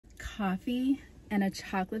coffee and a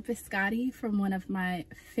chocolate biscotti from one of my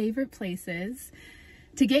favorite places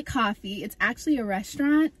to get coffee. It's actually a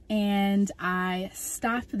restaurant, and I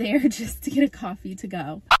stopped there just to get a coffee to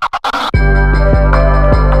go.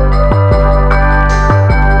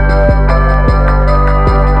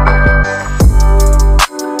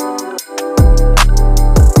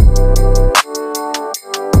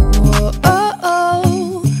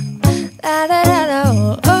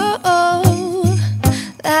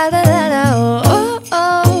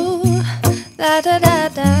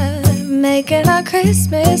 Making our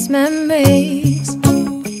Christmas memories.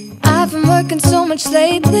 I've been working so much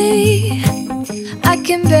lately, I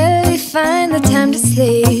can barely find the time to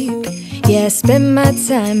sleep. Yeah, I spend my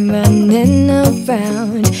time running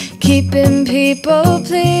around, keeping people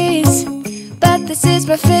pleased. But this is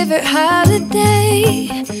my favorite holiday.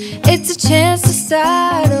 It's a chance to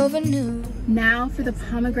start over new. Now for the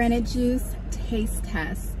pomegranate juice taste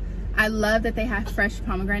test. I love that they have fresh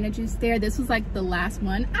pomegranate juice there. This was like the last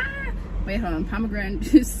one. Wait, hold on. Pomegranate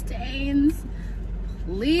juice stains.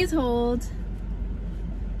 Please hold.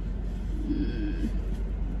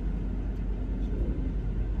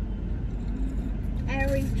 I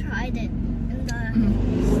already tried it in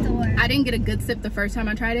the store. I didn't get a good sip the first time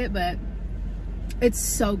I tried it, but it's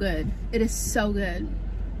so good. It is so good.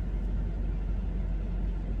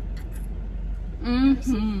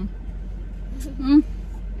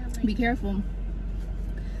 Be careful.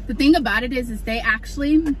 The thing about it is they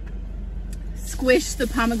actually squish the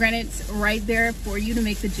pomegranates right there for you to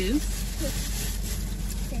make the juice.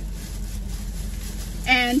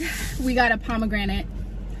 And we got a pomegranate,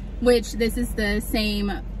 which this is the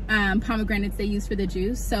same pomegranates they use for the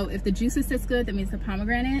juice. So if the juice is this good, that means the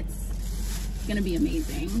pomegranates gonna be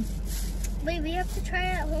amazing. Wait, we have to try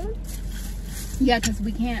it at home? Yeah, because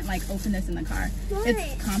we can't like open this in the car. Why?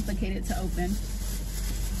 It's complicated to open.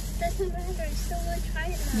 Doesn't matter, I still want to try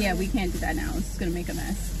it now. Yeah, we can't do that now. It's gonna make a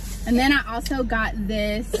mess. And then I also got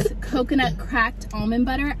this coconut cracked almond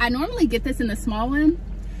butter. I normally get this in the small one,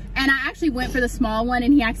 and I actually went for the small one,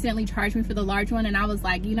 and he accidentally charged me for the large one, and I was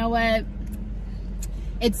like, you know what?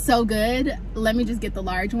 It's so good. Let me just get the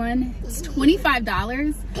large one. It's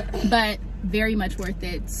 $25, but very much worth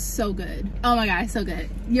it. So good. Oh my God, so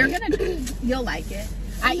good. You'll like it.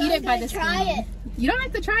 I eat it by the spoon. Try it. You don't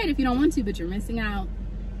have to try it if you don't want to, but you're missing out.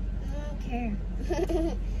 I don't care.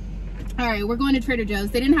 All right, we're going to Trader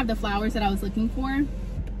Joe's. They didn't have the flowers that I was looking for.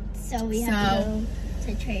 So we have to go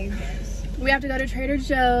to Trader Joe's. We have to go to Trader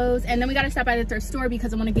Joe's, and then we got to stop by the thrift store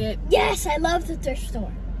because I want to get... Yes, I love the thrift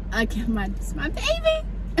store. It's my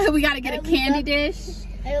baby. We got to get a candy dish.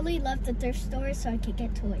 I only love the thrift store so I can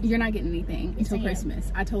get toys. You're not getting anything Yes, until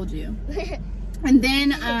Christmas. I told you. And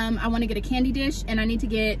then I want to get a candy dish, and I need to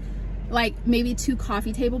get like maybe 2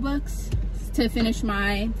 coffee table books to finish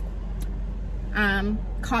my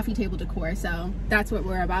coffee table decor. So that's what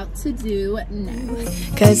we're about to do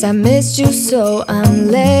next. Cause I missed you, so I'm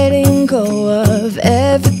letting go of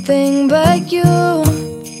everything but you.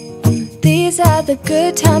 These are the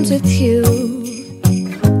good times with you.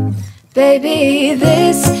 Baby,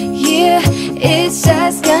 this year it's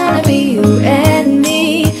just gonna be you and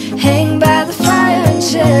me. Hang by the fire and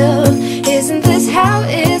chill. Isn't this how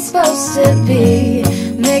it's supposed to be?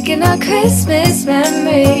 Making our Christmas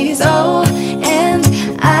memories. Oh, and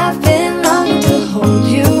I've been longing to hold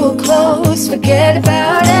you close. Forget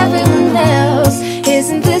about everyone else.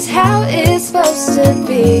 Isn't this how it's supposed to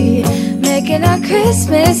be? Making our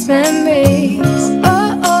Christmas memories.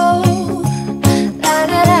 Oh, oh, la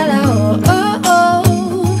da da da, oh, oh,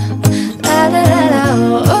 la da da da,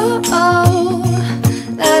 oh, oh,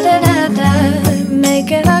 la da da da.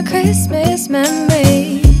 Making our Christmas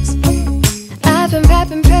memories. I've been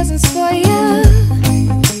wrapping presents for you.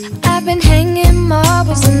 I've been hanging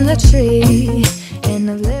marbles in the tree, and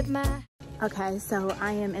I've lit my... Okay, so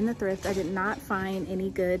I am in the thrift. I did not find any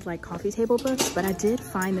good like coffee table books, but I did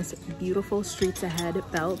find this beautiful Streets Ahead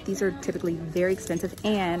belt. These are typically very expensive,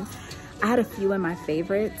 and I had a few of my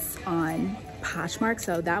favorites on Poshmark,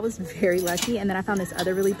 so that was very lucky. And then I found this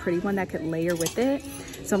other really pretty one that could layer with it.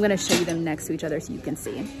 So I'm gonna show you them next to each other so you can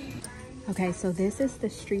see. Okay, so this is the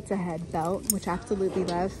Streets Ahead belt, which I absolutely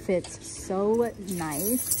love. Fits so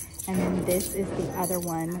nice. And then this is the other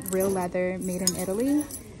one, real leather, made in Italy.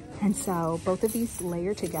 And so both of these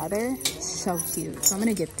layer together, so cute. So I'm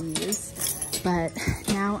gonna get these. But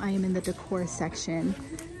now I am in the decor section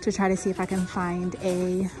to try to see if I can find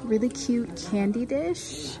a really cute candy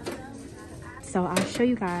dish. So I'll show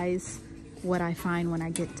you guys what I find when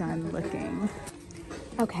I get done looking.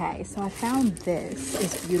 Okay, so I found this.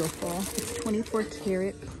 It's beautiful. It's 24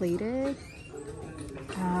 karat plated.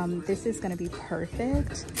 This is gonna be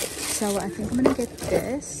perfect. So I think I'm gonna get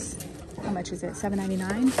this. How much is it?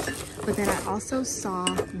 $7.99. But then I also saw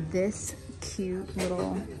this cute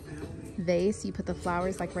little vase. You put the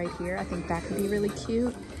flowers like right here. I think that could be really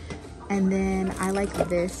cute. And then I like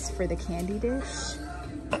this for the candy dish.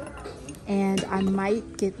 And I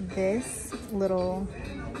might get this little,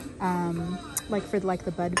 like for like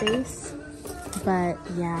the bud vase. But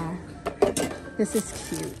yeah, this is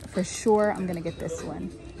cute. For sure, I'm gonna get this one.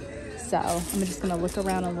 So I'm just gonna look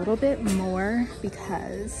around a little bit more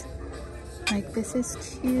because like this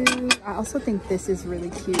is cute. I also think this is really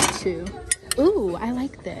cute too. Ooh, I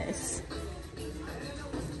like this.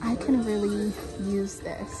 I can really use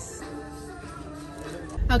this.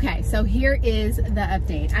 Okay, so here is the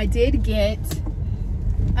update. I did get,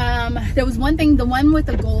 there was one thing, the one with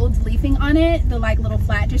the gold leafing on it, the like little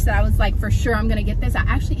flat dish that I was like, for sure I'm gonna get this. I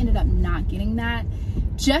actually ended up not getting that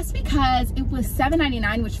just because it was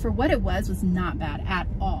 $7.99, which for what it was not bad at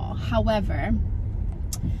all. However,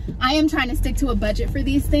 I am trying to stick to a budget for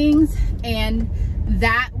these things, and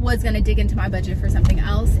that was gonna dig into my budget for something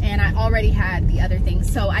else, and I already had the other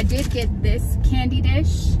things. So I did get this candy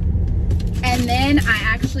dish, and then I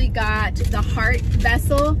actually got the heart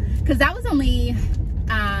vessel because that was only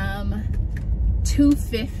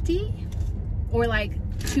 $2.50 or like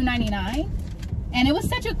 $2.99, and it was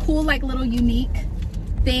such a cool like little unique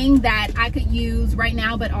thing that I could use right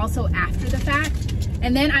now but also after the fact.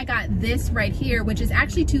 And then I got this right here, which is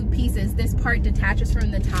actually 2 pieces. This part detaches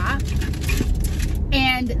from the top,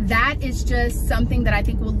 and that is just something that I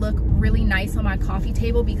think will look really nice on my coffee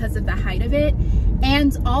table because of the height of it.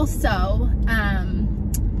 And also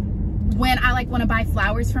when I like want to buy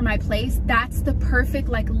flowers for my place, that's the perfect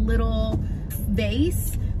like little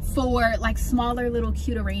vase for like smaller little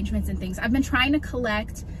cute arrangements and things. I've been trying to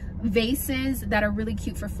collect vases that are really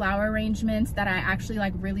cute for flower arrangements that I actually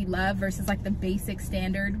like really love versus like the basic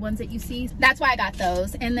standard ones that you see. That's why I got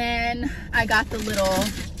those. And then I got the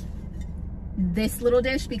this little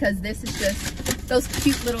dish because this is just those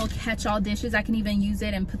cute little catch-all dishes. I can even use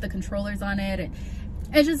it and put the controllers on it, and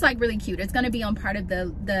it's just like really cute. It's going to be on part of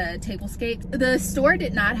the tablescape. The store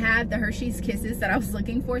did not have the Hershey's Kisses that I was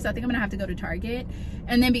looking for, so I think I'm gonna have to go to Target.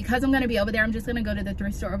 And then because I'm gonna be over there, I'm just gonna go to the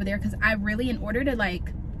thrift store over there because I really, in order to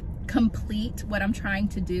like complete what I'm trying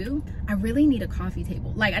to do, I really need a coffee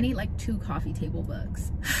table. Like I need like 2 coffee table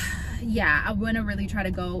books. Yeah, I want to really try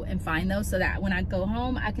to go and find those so that when I go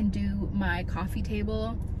home I can do my coffee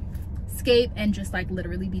table scape and just like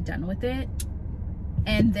literally be done with it.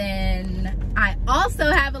 And then I also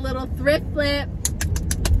have a little thrift flip.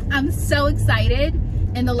 I'm so excited.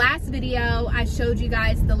 In the last video I showed you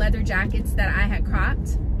guys the leather jackets that I had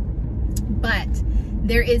cropped, but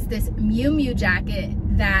there is this Miu Miu jacket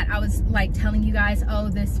that I was like telling you guys, oh,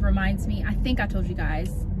 this reminds me, I think I told you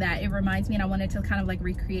guys that it reminds me, and I wanted to kind of like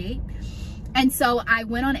recreate. And so I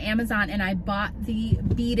went on Amazon and I bought the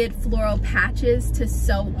beaded floral patches to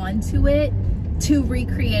sew onto it to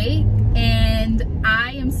recreate, and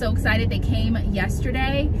I am so excited. They came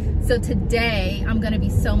yesterday, so today I'm going to be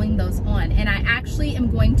sewing those on, and I actually am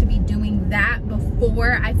going to be doing that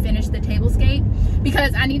before I finish the tablescape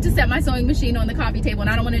because I need to set my sewing machine on the coffee table, and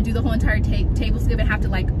I don't want to do the whole entire tablescape and have to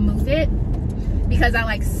like move it because I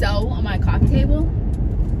like sew on my coffee table.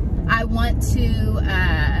 I want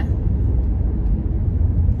to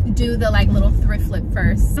do the like little thrift flip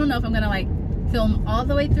first. I don't know if I'm gonna like film all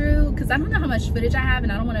the way through because I don't know how much footage I have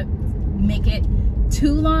and I don't want to make it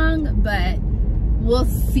too long, but we'll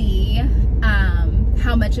see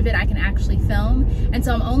how much of it I can actually film. And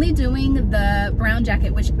so I'm only doing the brown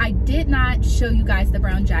jacket, which I did not show you guys the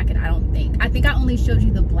brown jacket, I don't think. I think I only showed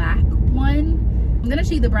you the black one. I'm gonna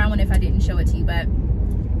show you the brown one if I didn't show it to you, but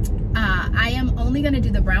I am only gonna do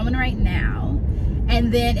the brown one right now.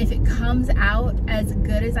 And then if it comes out as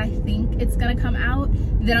good as I think it's gonna come out,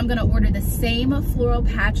 then I'm gonna order the same floral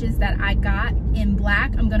patches that I got in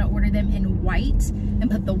black. I'm gonna order them in white and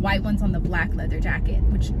put the white ones on the black leather jacket,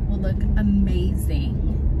 which will look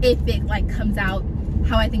amazing if it like comes out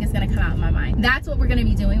how I think it's gonna come out in my mind. That's what we're gonna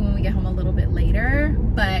be doing when we get home a little bit later.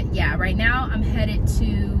 But yeah, right now I'm headed to,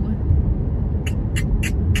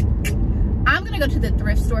 I'm gonna go to the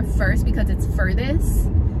thrift store first because it's furthest.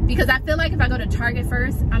 Because I feel like if I go to Target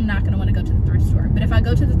first, I'm not gonna wanna go to the thrift store. But if I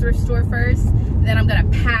go to the thrift store first, then I'm gonna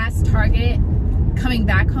pass Target coming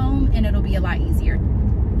back home and it'll be a lot easier.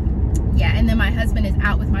 Yeah, and then my husband is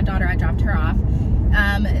out with my daughter. I dropped her off.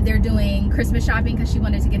 They're doing Christmas shopping because she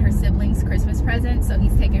wanted to get her siblings Christmas presents. So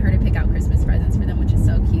he's taking her to pick out Christmas presents for them, which is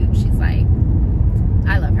so cute. She's like,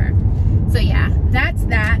 I love her. So yeah, that's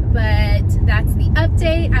that, but that's the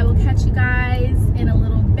update. I will catch you guys in a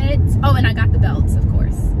little bit. Oh, and I got the belts, of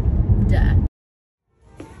course. Duh.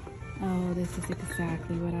 Oh, this is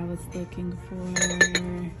exactly what I was looking for.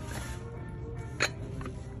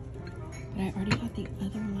 But I already got the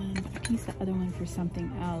other one. I can use the other one for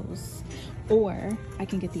something else. Or I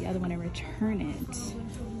can get the other one and return it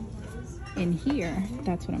in here.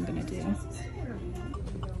 That's what I'm gonna do.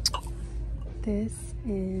 This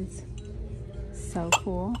is so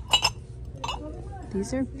cool.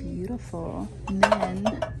 These are beautiful. And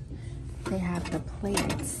then they have the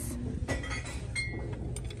plates.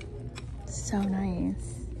 So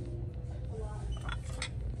nice.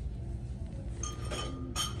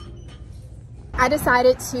 I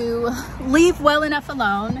decided to leave well enough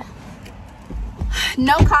alone.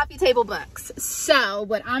 No coffee table books. So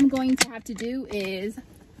what I'm going to have to do is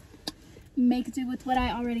make do with what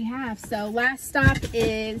I already have. So last stop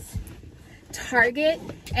is Target.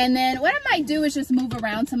 And then what I might do is just move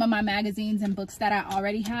around some of my magazines and books that I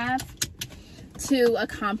already have to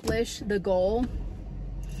accomplish the goal.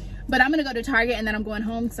 But I'm gonna go to Target and then I'm going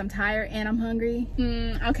home because I'm tired and I'm hungry.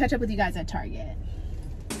 I'll catch up with you guys at Target.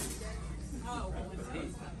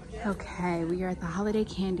 Okay, we are at the holiday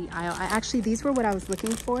candy aisle. These were what I was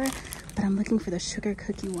looking for, but I'm looking for the sugar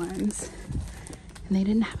cookie ones. And they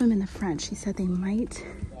didn't have them in the front. She said they might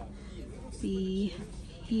be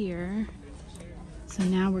here. So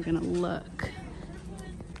now we're gonna look.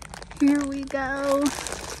 Here we go.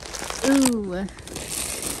 Ooh,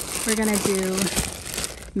 we're gonna do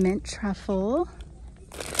mint truffle.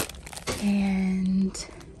 And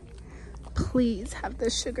please have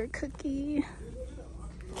the sugar cookie.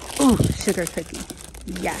 Oh, sugar cookie.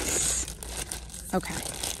 Yes. Okay.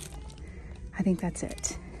 I think that's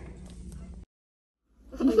it.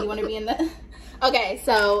 You want to be in the... Okay,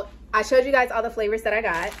 so I showed you guys all the flavors that I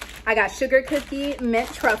got. I got sugar cookie,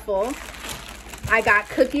 mint truffle. I got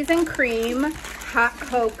cookies and cream, hot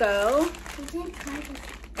cocoa,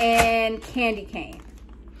 and candy cane.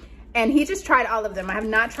 And he just tried all of them. I have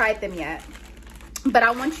not tried them yet. But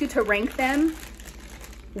I want you to rank them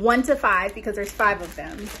 1 to 5 because there's 5 of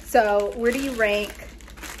them. So where do you rank?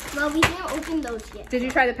 Well, we can't open those yet. Did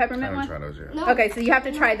you try the peppermint one? I haven't tried those yet. No. Okay, so you have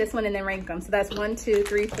to try this one and then rank them. So that's 1, 2,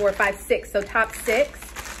 3, 4, 5, 6. So top 6.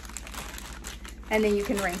 And then you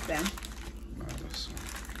can rank them.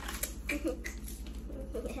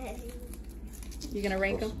 You gonna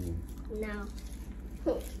rank them? No.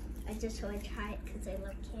 I just want to try it because I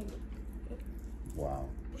love candy. Wow.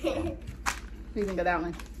 What do you think of that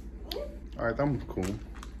one? All right, that one's cool.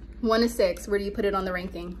 1 to 6. Where do you put it on the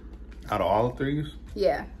ranking? Out of all the threes,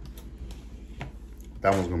 Yeah.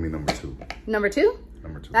 that one's gonna be number 2. Number 2?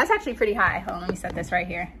 Number 2. That's actually pretty high. Hold on, let me set this right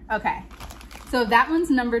here. Okay. So that one's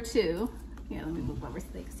number 2. Yeah, let me move over so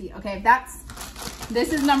they can see. Okay,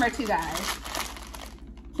 this is number 2, guys.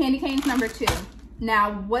 Candy cane's number 2.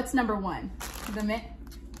 Now, what's number 1? The mint?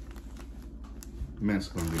 Mint's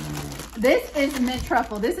gonna be number 1. This is mint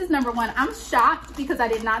truffle. This is number 1. I'm shocked because I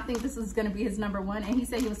did not think this was gonna be his number 1, and he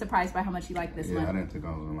said he was surprised by how much he liked this one. Yeah, I didn't think I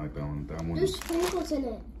was gonna like that one. That one. There's sprinkles in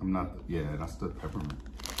it. I'm not. Yeah, that's the peppermint.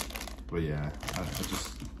 But yeah,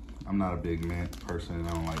 I'm not a big mint person.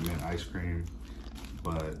 I don't like mint ice cream.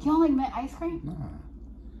 But You don't like mint ice cream? nah,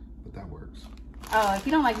 but that works. Oh, if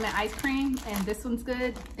you don't like mint ice cream and this one's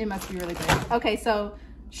good, it must be really good. Okay, so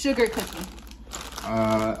sugar cookie.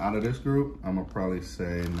 Out of this group, I'm gonna probably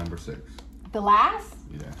say number 6. The last?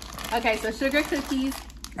 Yeah. Okay, so sugar cookies.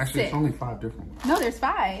 Actually, 6. it's only 5 different ones. No, there's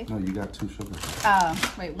 5. No, you got 2 sugar cookies.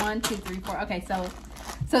 Oh, wait, 1, 2, 3, 4. Okay,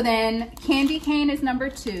 so then candy cane is number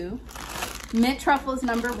 2. Mint truffle is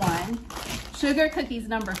number 1. Sugar cookies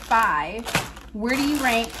number 5. Where do you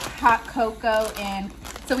rank hot cocoa and...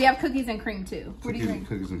 So we have cookies and cream too. Where do you rank?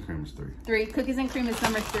 Cookies and cream is 3. 3. Cookies and cream is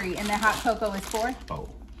number 3. And then hot cocoa is 4. Oh.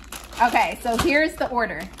 Okay, so here's the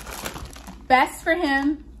order. Best for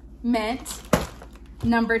him, mint.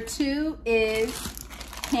 Number 2 is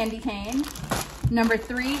candy cane. Number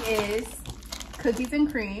 3 is cookies and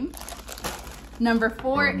cream. Number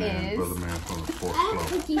 4 is... Brother man from the 4th I have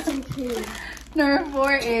floor. cookies and cream. Number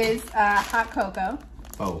 4 is hot cocoa.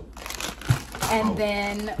 Oh. And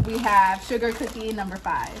then we have sugar cookie, number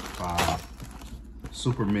 5. 5.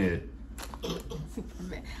 Super mid.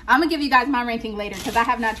 I'm gonna give you guys my ranking later because I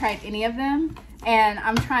have not tried any of them and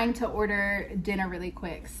I'm trying to order dinner really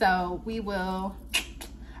quick. So we will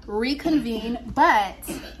reconvene, but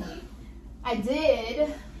I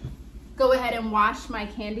did go ahead and wash my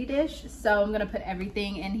candy dish. So I'm gonna put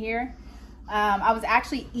everything in here. I was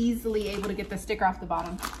actually easily able to get the sticker off the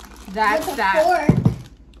bottom. That's that.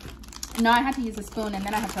 No, I had to use a spoon and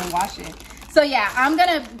then I had to wash it. So yeah, I'm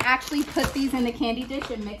gonna actually put these in the candy dish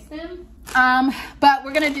and mix them. But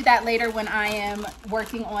we're gonna do that later when I am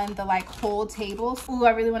working on the like whole tables. Ooh,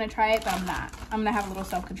 I really want to try it, but I'm not. I'm gonna have a little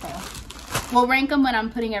self-control. We'll rank them when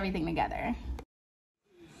I'm putting everything together.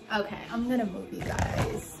 Okay, I'm gonna move you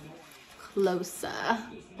guys closer.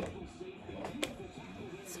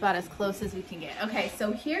 It's about as close as we can get. Okay,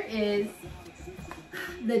 so here is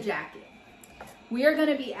the jacket. We are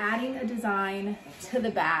gonna be adding a design to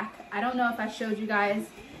the back. I don't know if I showed you guys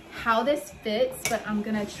how this fits, but I'm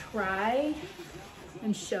gonna try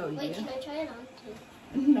and show you. Wait, should I try it on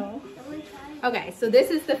too? No. Okay, so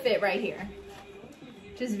this is the fit right here.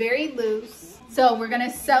 Just very loose. So we're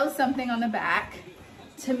gonna sew something on the back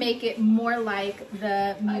to make it more like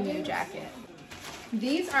the Miu Miu jacket.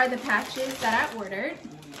 These are the patches that I ordered.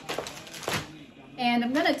 And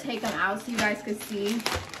I'm gonna take them out so you guys can see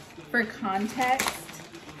for context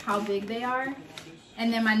how big they are.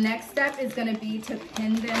 And then my next step is gonna be to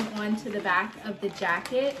pin them onto the back of the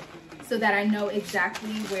jacket so that I know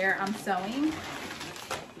exactly where I'm sewing.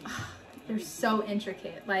 They're so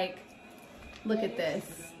intricate. Like, look at this.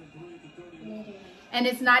 And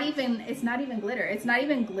it's not even glitter. It's not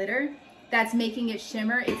even glitter that's making it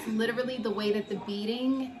shimmer. It's literally the way that the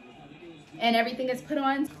beading and everything is put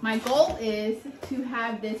on. My goal is to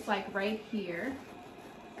have this like right here,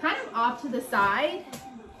 kind of off to the side.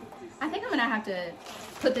 I think I'm gonna have to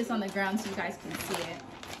put this on the ground so you guys can see it.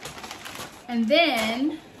 And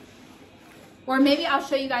then, or maybe I'll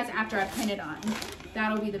show you guys after I pin it on.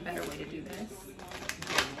 That'll be the better way to do this.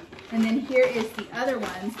 And then here is the other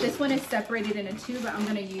ones. This one is separated into two, but I'm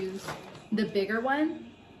gonna use the bigger one.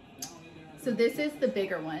 So this is the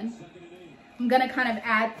bigger one. I'm gonna kind of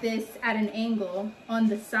add this at an angle on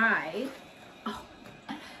the side. Oh,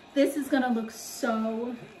 this is gonna look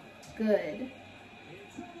so good.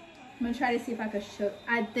 I'm gonna try to see if I can show,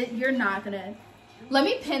 you're not gonna, let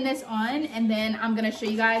me pin this on and then I'm gonna show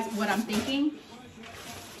you guys what I'm thinking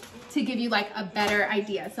to give you like a better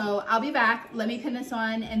idea. So I'll be back, let me pin this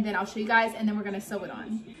on and then I'll show you guys and then we're gonna sew it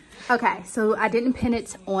on. Okay, so I didn't pin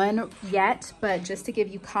it on yet, but just to give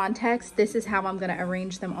you context, this is how I'm gonna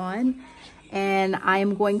arrange them on. And I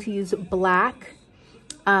am going to use black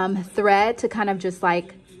thread to kind of just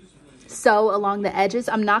like sew along the edges.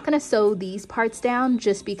 I'm not gonna sew these parts down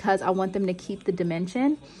just because I want them to keep the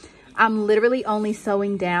dimension. I'm literally only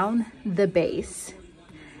sewing down the base.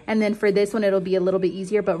 And then for this one, it'll be a little bit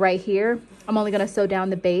easier, but right here, I'm only gonna sew down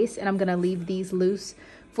the base and I'm gonna leave these loose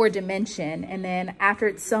for dimension. And then after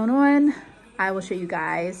it's sewn on, I will show you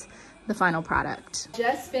guys the final product.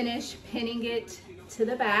 Just finished pinning it to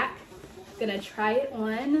the back. Gonna try it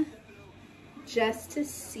on just to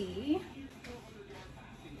see.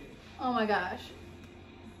 Oh my gosh,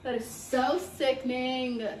 that is so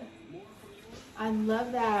sickening. I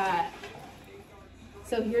love that.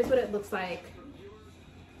 So here's what it looks like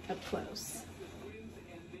up close.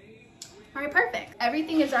 All right, perfect.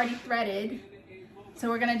 Everything is already threaded. So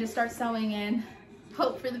we're gonna just start sewing and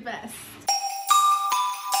hope for the best.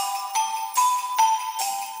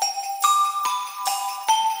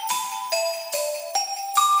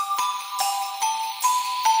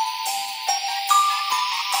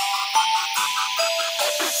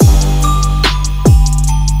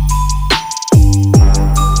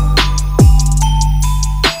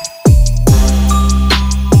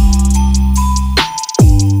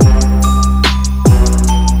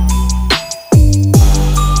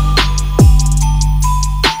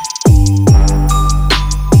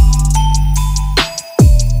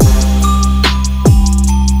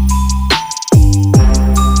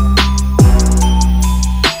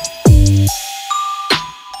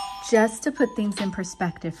 Just to put things in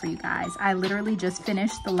perspective for you guys, I literally just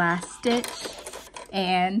finished the last stitch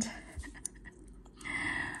and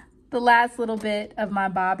the last little bit of my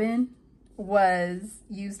bobbin was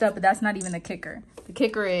used up, but that's not even the kicker. The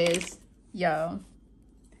kicker is, yo,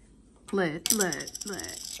 look,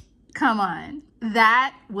 come on.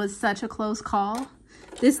 That was such a close call.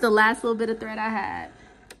 This is the last little bit of thread I had.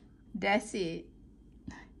 That's it.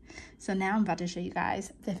 So now I'm about to show you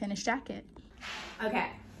guys the finished jacket. Okay.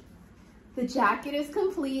 The jacket is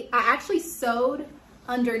complete. I actually sewed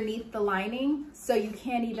underneath the lining, so you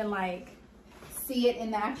can't even like see it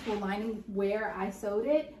in the actual lining where I sewed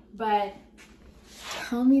it, but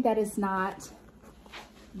tell me that is not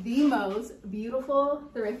the most beautiful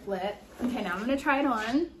thriftlet. Okay, now I'm gonna try it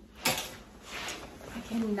on. I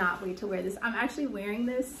cannot wait to wear this. I'm actually wearing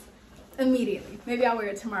this immediately. Maybe I'll wear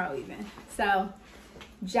it tomorrow even. So,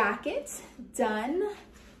 jacket done.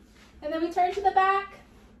 And then we turn to the back.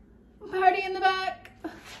 Party in the back.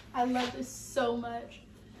 I love this so much.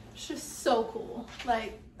 It's just so cool.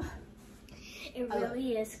 Like, it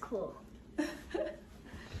really is cool.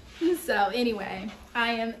 So anyway,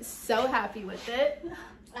 I am so happy with it.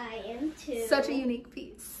 I am too. Such a unique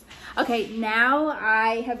piece. Okay, now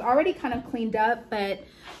I have already kind of cleaned up, but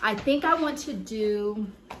I think I want to do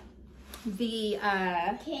the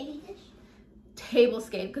candy dish.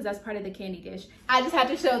 tablescape, because that's part of the candy dish. I just had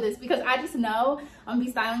to show this because I just know I'm gonna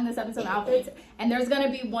be styling this up in some outfits, and there's gonna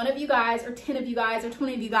be one of you guys or 10 of you guys or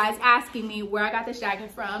 20 of you guys asking me where I got this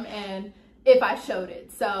jacket from and if I showed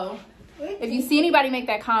it. So if you see anybody make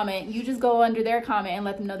that comment, you just go under their comment and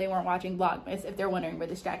let them know they weren't watching Vlogmas if they're wondering where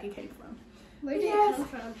this jacket came from. Where did it come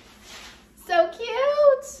from? So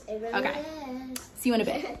cute. It really Okay. is. See you in a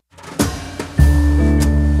bit.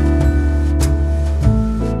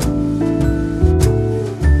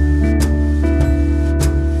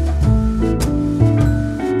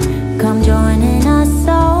 Come joining us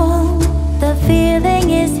all. The feeling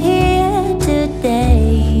is here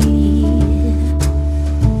today.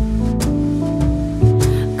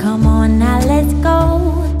 Come on now, let's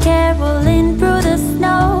go. Caroling through the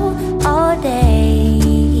snow all day.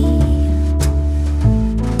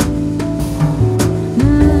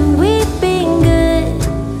 We've been good,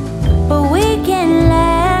 but we can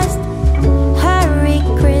last. Hurry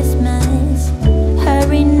Christmas,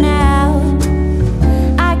 hurry now.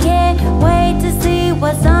 I can't wait to see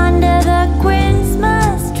what's under the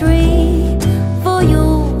Christmas tree for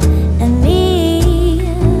you and me.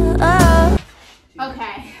 Oh.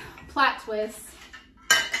 Okay, plot twist.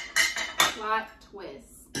 Plot twist.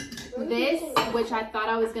 This, which I thought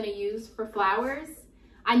I was gonna use for flowers,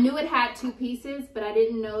 I knew it had 2 pieces, but I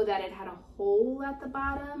didn't know that it had a hole at the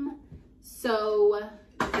bottom. So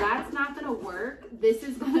that's not gonna work. This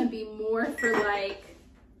is gonna be more for like,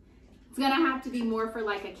 it's gonna have to be more for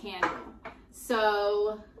like a candle.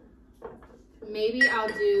 So maybe I'll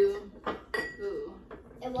do, ooh,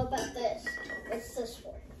 And what about this? What's this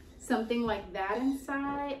for? something like that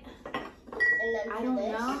inside. And then I do don't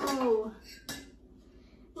this. know.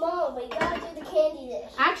 Mom, we gotta do the candy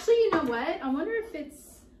dish. Actually, you know what? I wonder if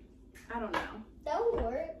it's, I don't know. That would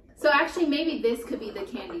work. So actually, maybe this could be the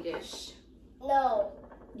candy dish. No.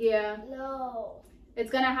 Yeah, No. it's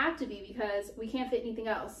gonna have to be because we can't fit anything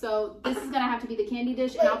else. So this is gonna have to be the candy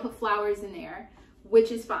dish, and I'll put flowers in there,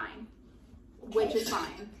 which is fine. Which is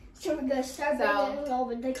fine. So we're gonna start bringing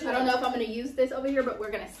over the candy. I don't know if I'm gonna use this over here, but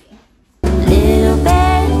we're gonna see. Little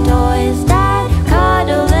bear toys that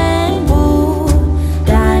cuddle and woo.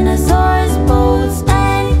 Dinosaurs, boats,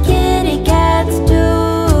 and kitty cats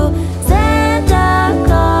too. Santa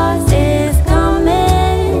Claus is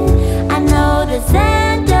coming. I know that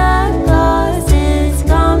Santa Claus is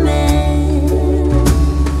coming.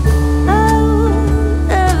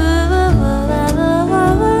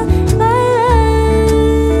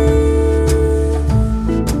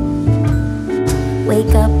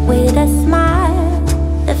 Wake up with a smile.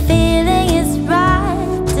 The feeling is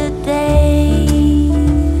right today.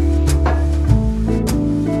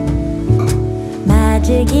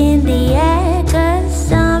 Magic in the air, 'cause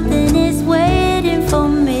something is waiting for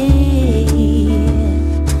me.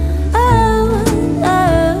 Oh,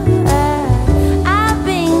 oh, oh. I've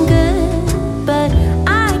been good, but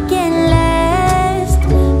I can last.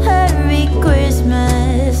 Hurry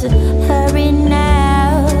Christmas, hurry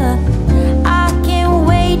now. I can't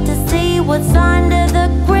wait to see what's under the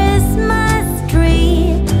Christmas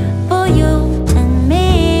tree for you and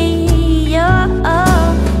me.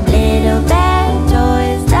 Oh, little bad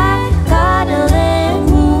toys that cuddle and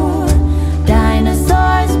woo.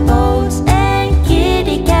 Dinosaurs, boats, and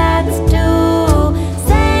kitty cats too.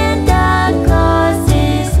 Santa Claus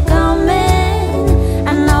is coming. I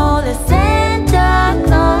know that Santa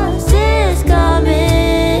Claus is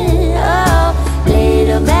coming. Oh,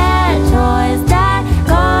 little bad toys that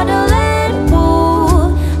cuddle and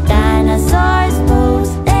woo. Dinosaurs,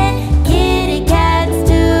 boats, and kitty cats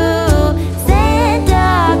too. Santa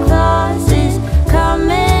Claus is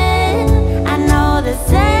coming. I know that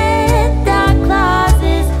Santa Claus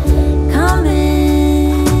is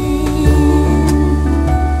coming.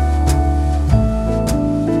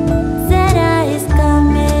 Santa is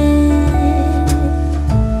coming.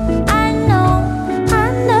 I know, I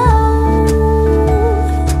know.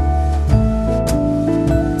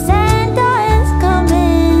 Santa is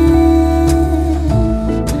coming.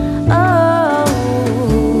 Oh.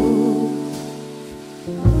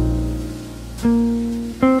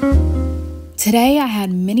 Today I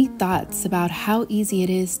had many thoughts about how easy it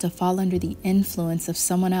is to fall under the influence of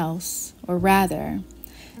someone else, or rather,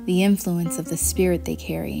 the influence of the spirit they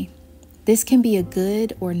carry. This can be a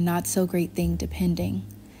good or not so great thing depending.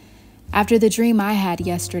 After the dream I had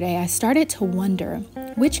yesterday, I started to wonder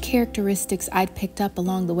which characteristics I'd picked up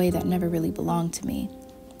along the way that never really belonged to me.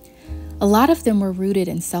 A lot of them were rooted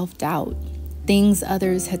in self-doubt, things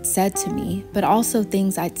others had said to me, but also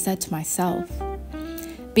things I'd said to myself.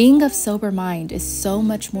 Being of sober mind is so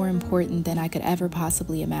much more important than I could ever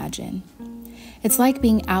possibly imagine. It's like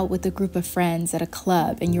being out with a group of friends at a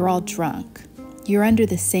club and you're all drunk. You're under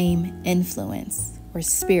the same influence or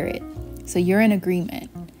spirit, so you're in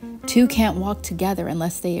agreement. Two can't walk together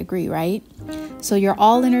unless they agree, right? So you're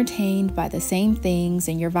all entertained by the same things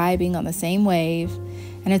and you're vibing on the same wave,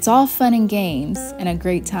 and it's all fun and games and a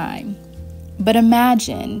great time. But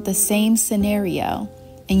imagine the same scenario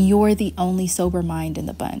and you're the only sober mind in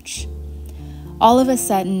the bunch. All of a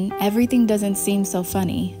sudden, everything doesn't seem so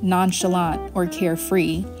funny, nonchalant, or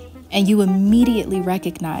carefree, and you immediately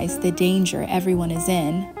recognize the danger everyone is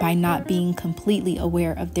in by not being completely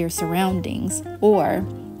aware of their surroundings or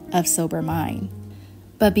of sober mind.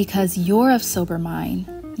 But because you're of sober mind,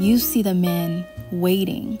 you see the men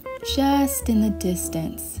waiting just in the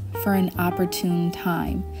distance for an opportune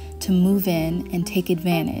time to move in and take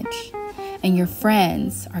advantage, and your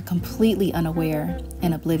friends are completely unaware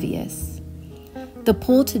and oblivious. The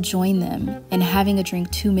pull to join them and having a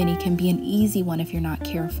drink too many can be an easy one if you're not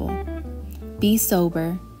careful. Be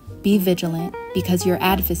sober, be vigilant, because your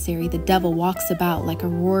adversary, the devil, walks about like a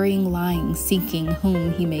roaring lion seeking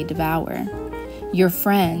whom he may devour. Your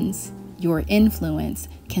friends, your influence,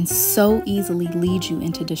 can so easily lead you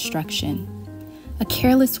into destruction. A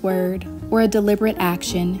careless word or a deliberate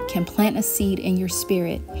action can plant a seed in your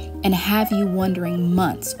spirit and have you wondering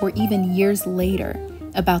months or even years later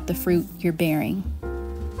about the fruit you're bearing.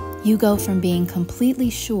 You go from being completely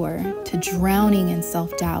sure to drowning in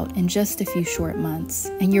self-doubt in just a few short months,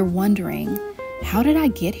 and you're wondering, how did I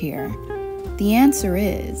get here? The answer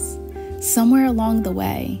is, somewhere along the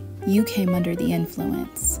way, you came under the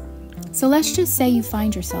influence. So let's just say you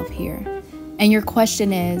find yourself here, and your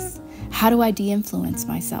question is, how do I de-influence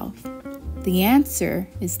myself? The answer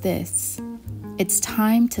is this: it's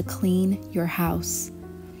time to clean your house.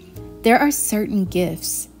 There are certain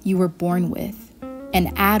gifts you were born with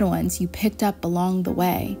and add-ons you picked up along the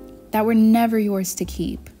way that were never yours to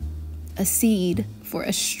keep. A seed for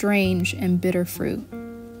a strange and bitter fruit.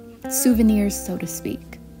 Souvenirs, so to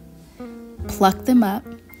speak. Pluck them up,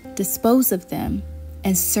 dispose of them,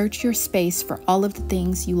 and search your space for all of the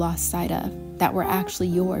things you lost sight of that were actually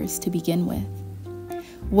yours to begin with.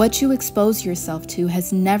 What you expose yourself to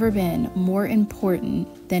has never been more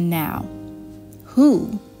important than now.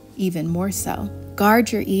 Who? Even more so.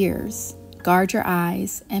 Guard your ears, guard your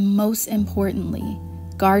eyes, and most importantly,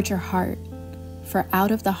 guard your heart, for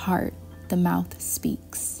out of the heart, the mouth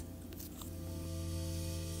speaks.